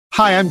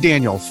Hi, I'm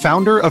Daniel,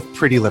 founder of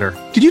Pretty Litter.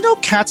 Did you know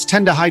cats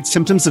tend to hide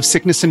symptoms of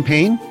sickness and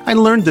pain? I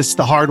learned this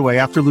the hard way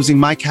after losing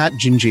my cat,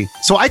 Gingy.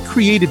 So I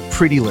created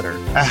Pretty Litter,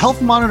 a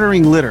health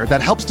monitoring litter that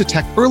helps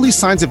detect early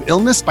signs of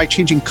illness by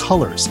changing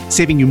colors,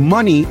 saving you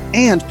money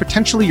and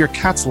potentially your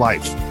cat's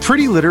life.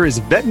 Pretty Litter is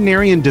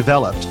veterinarian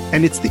developed,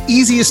 and it's the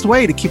easiest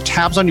way to keep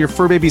tabs on your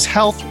fur baby's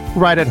health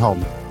right at home.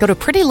 Go to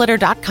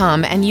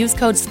prettylitter.com and use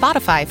code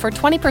SPOTIFY for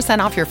 20%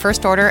 off your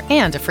first order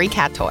and a free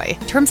cat toy.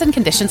 Terms and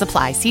conditions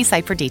apply. See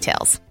site for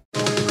details.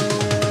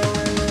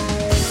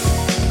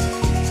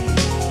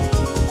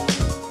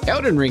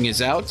 Elden Ring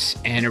is out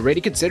and already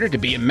considered to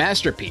be a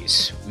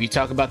masterpiece. We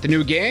talk about the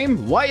new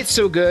game, why it's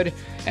so good,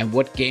 and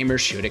what gamers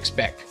should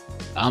expect.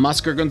 I'm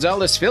Oscar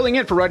Gonzalez, filling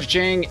in for Roger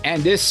Chang,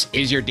 and this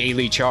is your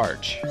Daily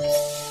Charge.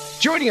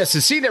 Joining us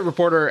is CNET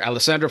reporter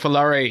Alessandro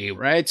Falari,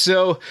 right?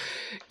 So,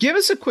 give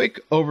us a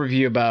quick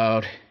overview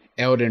about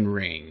Elden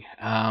Ring.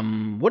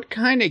 What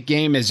kind of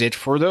game is it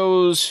for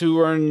those who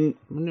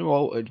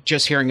are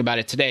just hearing about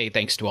it today,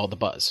 thanks to all the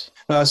buzz?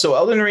 So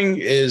Elden Ring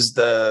is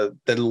the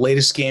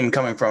latest game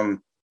coming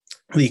from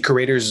the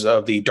creators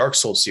of the Dark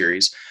Souls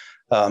series.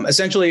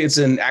 Essentially, it's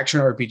an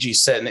action RPG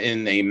set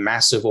in a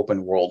massive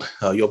open world.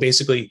 You'll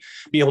basically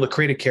be able to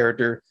create a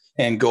character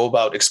and go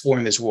about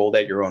exploring this world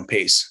at your own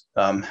pace.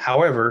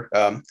 However,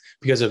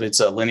 because of its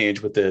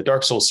lineage with the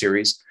Dark Souls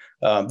series,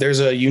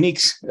 there's a unique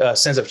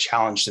sense of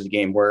challenge to the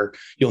game where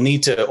you'll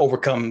need to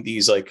overcome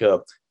these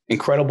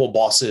incredible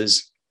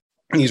bosses,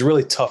 these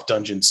really tough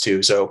dungeons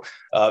too. So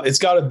it's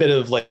got a bit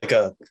of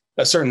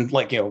a certain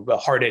a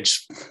hard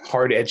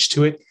edge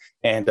to it.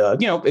 And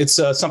it's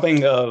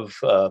something of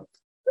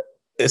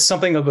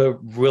a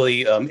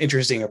really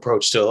interesting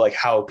approach to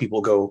how people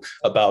go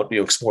about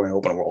exploring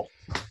open world.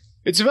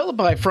 It's developed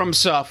by From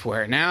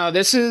Software. Now,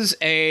 this is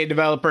a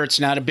developer.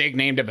 It's not a big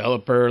name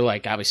developer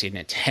like obviously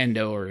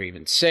Nintendo or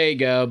even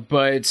Sega,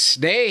 but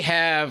they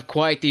have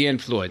quite the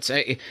influence.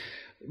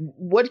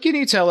 What can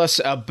you tell us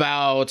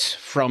about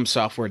From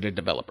Software, the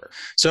developer?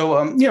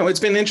 So, it's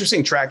been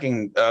interesting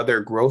tracking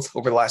their growth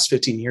over the last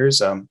 15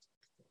 years.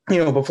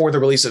 Before the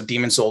release of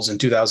Demon Souls in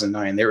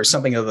 2009, they were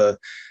something of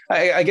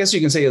I guess you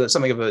can say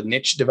something of a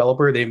niche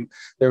developer.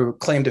 Their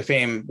claim to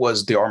fame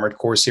was the Armored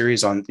Core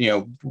series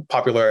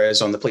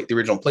popularized on the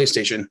original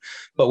PlayStation.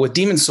 But with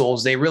Demon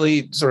Souls, they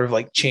really sort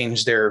of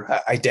changed their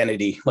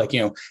identity.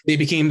 They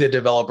became the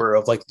developer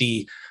of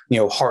the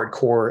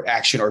hardcore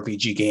action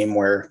RPG game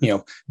where,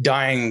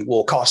 dying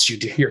will cost you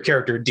your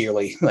character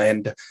dearly.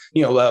 And,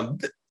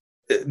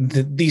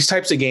 these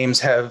types of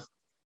games have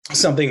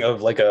something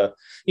of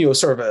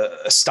sort of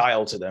a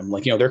style to them.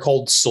 They're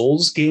called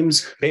Souls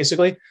games,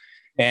 basically.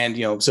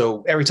 And,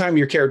 so every time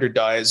your character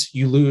dies,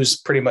 you lose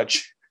pretty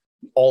much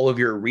all of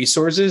your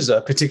resources,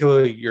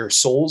 particularly your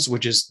souls,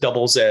 which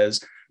doubles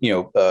as,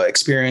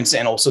 experience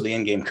and also the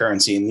in-game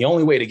currency. And the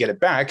only way to get it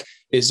back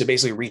is to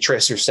basically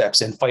retrace your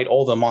steps and fight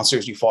all the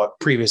monsters you fought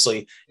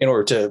previously in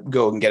order to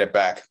go and get it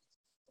back.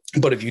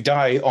 But if you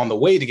die on the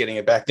way to getting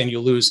it back, then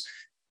you lose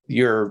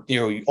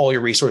all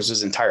your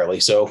resources entirely.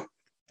 So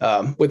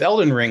with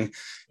Elden Ring,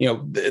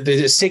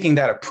 it's taking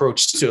that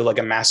approach to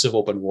a massive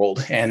open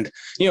world. And,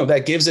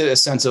 that gives it a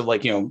sense of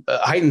a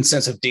heightened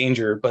sense of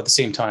danger, but at the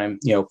same time,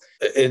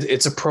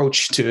 its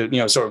approach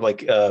to, sort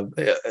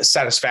of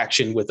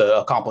satisfaction with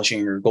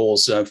accomplishing your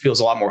goals feels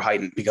a lot more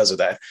heightened because of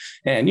that.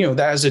 And,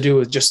 that has to do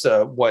with just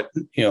what,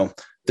 the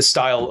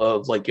style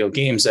of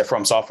games that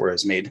From Software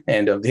has made.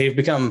 And they've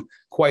become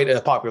quite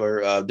a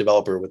popular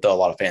developer with a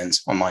lot of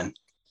fans online.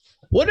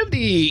 One of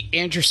the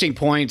interesting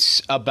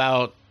points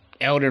about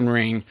Elden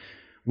Ring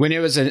when it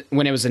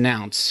was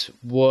announced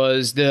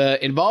was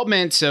the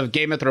involvement of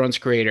Game of Thrones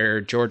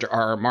creator George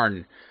R.R.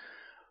 Martin.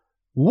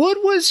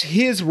 What was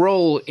his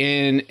role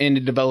in the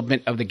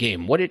development of the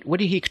game? What did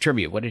he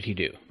contribute? What did he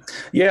do?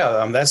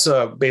 Yeah, that's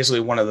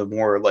basically one of the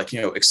more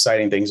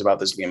exciting things about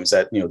this game is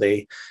that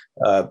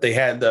they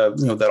had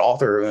that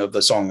author of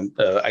the song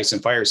Ice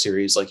and Fire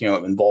series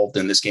involved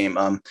in this game.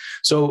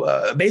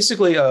 So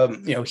basically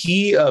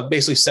he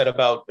basically set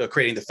about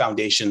creating the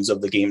foundations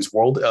of the game's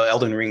world.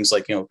 Elden Ring's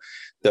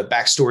the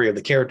backstory of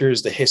the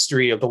characters, the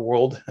history of the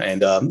world,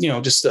 and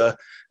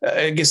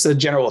I guess the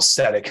general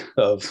aesthetic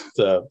of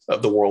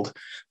the world.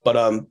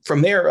 But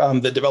from there,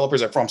 the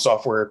developers at From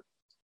Software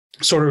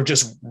sort of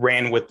just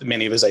ran with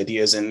many of his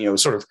ideas and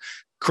sort of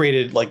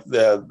created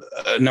a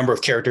number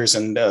of characters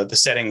and the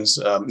settings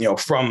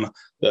from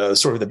the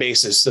sort of the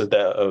basis of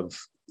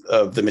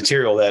the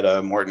material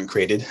that Martin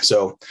created.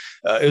 So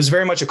it was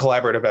very much a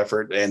collaborative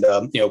effort. And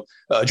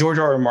George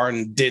R.R.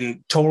 Martin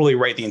didn't totally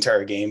write the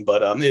entire game,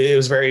 but it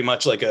was very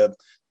much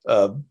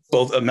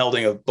both a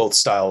melding of both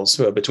styles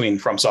between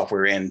From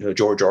Software and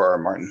George R.R.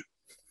 Martin.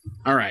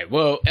 All right.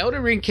 Well,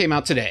 Elden Ring came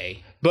out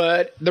today,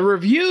 but the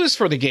reviews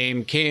for the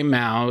game came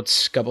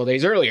out a couple of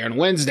days earlier on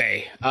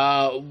Wednesday.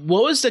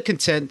 What was the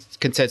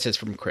consensus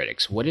from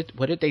critics? What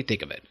did they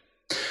think of it?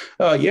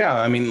 Yeah,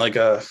 I mean, like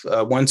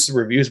once the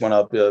reviews went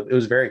up, it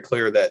was very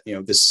clear that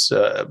this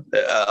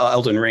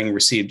Elden Ring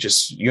received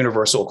just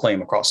universal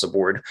acclaim across the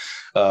board,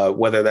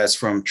 whether that's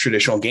from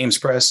traditional games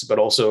press, but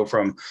also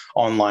from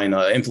online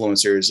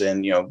influencers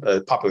and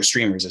popular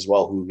streamers as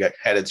well who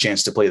had a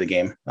chance to play the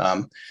game.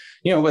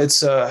 It's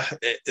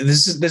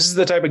this is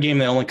the type of game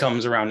that only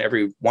comes around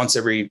every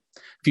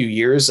few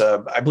years.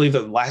 I believe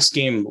the last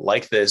game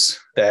like this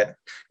that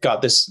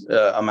got this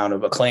amount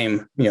of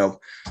acclaim,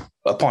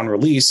 upon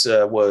release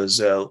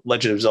was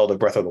Legend of Zelda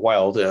Breath of the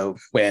Wild.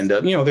 And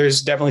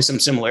there's definitely some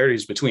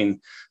similarities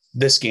between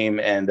this game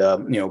and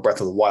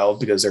Breath of the Wild,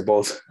 because they're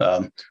both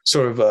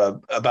sort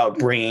of about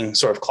bringing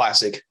sort of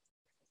classic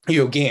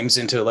games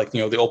into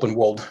the open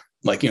world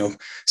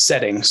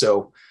setting.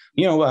 So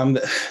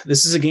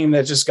this is a game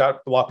that just got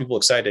a lot of people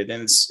excited,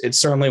 and it's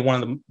certainly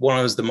one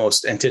of the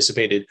most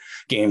anticipated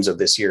games of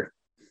this year.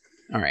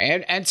 All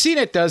right, and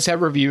CNET does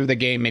have a review of the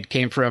game. It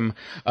came from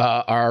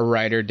our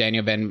writer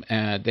Daniel Van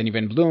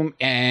Bloom,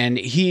 and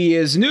he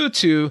is new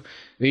to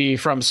the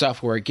From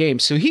Software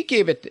games, so he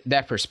gave it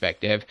that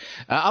perspective.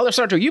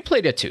 Alessandro, you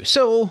played it too,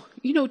 so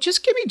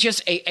just give me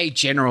just a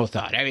general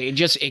thought. I mean,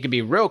 it could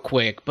be real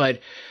quick, but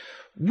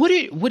what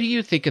do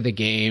you think of the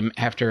game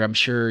after I'm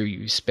sure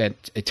you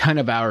spent a ton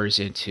of hours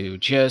into?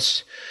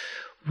 Just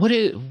what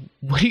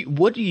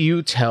do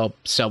you tell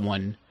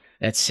someone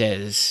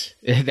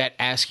that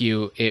asks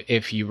you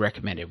if you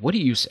recommend it? What do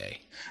you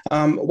say?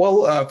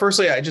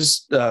 Firstly, I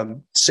just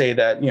say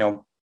that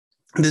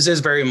this is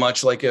very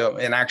much like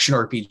an action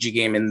RPG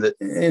game in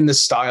the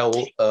style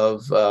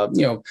of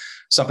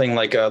something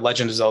like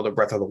Legend of Zelda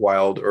Breath of the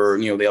Wild, or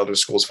the Elder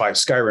Scrolls V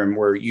Skyrim,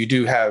 where you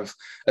do have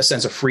a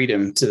sense of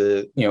freedom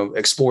to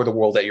explore the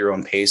world at your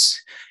own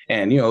pace,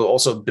 and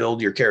also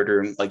build your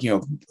character,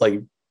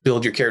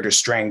 build your character's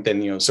strength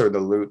and sort of the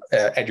loot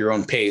at your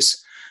own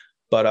pace.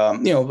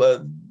 But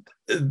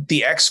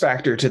the X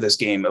factor to this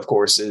game, of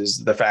course,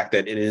 is the fact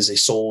that it is a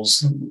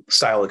Souls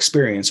style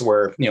experience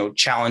where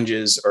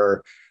challenges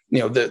are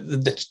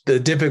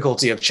the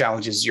difficulty of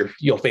challenges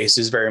you'll face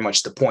is very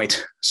much the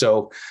point.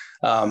 So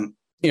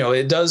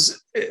it does.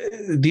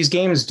 These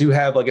games do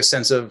have a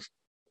sense of.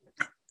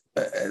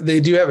 They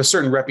do have a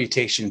certain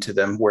reputation to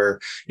them where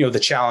the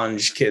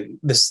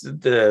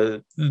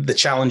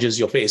challenges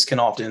you'll face can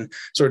often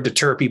sort of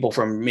deter people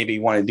from maybe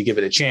wanting to give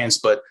it a chance.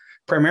 But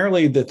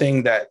primarily the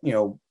thing that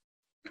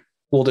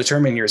will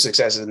determine your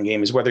success in the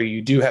game is whether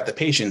you do have the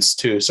patience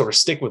to sort of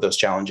stick with those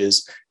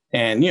challenges.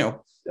 And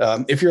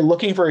if you're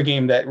looking for a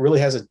game that really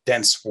has a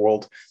dense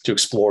world to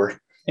explore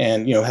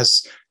and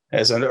has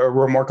a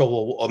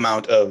remarkable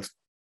amount of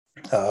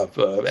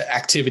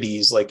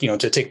activities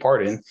to take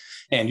part in,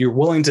 and you're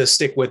willing to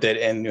stick with it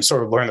and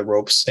sort of learn the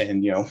ropes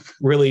and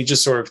really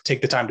just sort of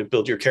take the time to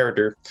build your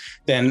character,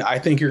 then I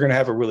think you're going to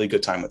have a really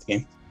good time with the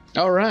game.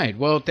 All right.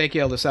 Well, thank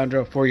you,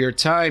 Alessandro, for your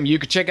time. You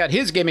can check out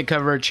his gaming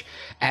coverage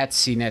at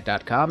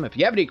cnet.com. If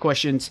you have any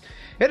questions,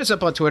 hit us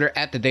up on Twitter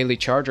at The Daily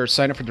Charge, or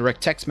sign up for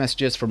direct text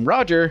messages from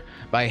Roger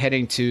by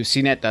heading to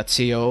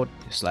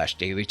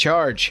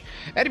cnet.co/dailycharge.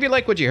 And if you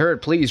like what you heard,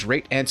 please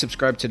rate and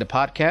subscribe to the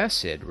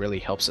podcast. It really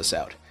helps us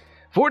out.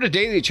 For The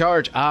Daily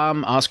Charge,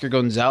 I'm Oscar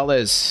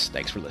Gonzalez.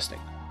 Thanks for listening.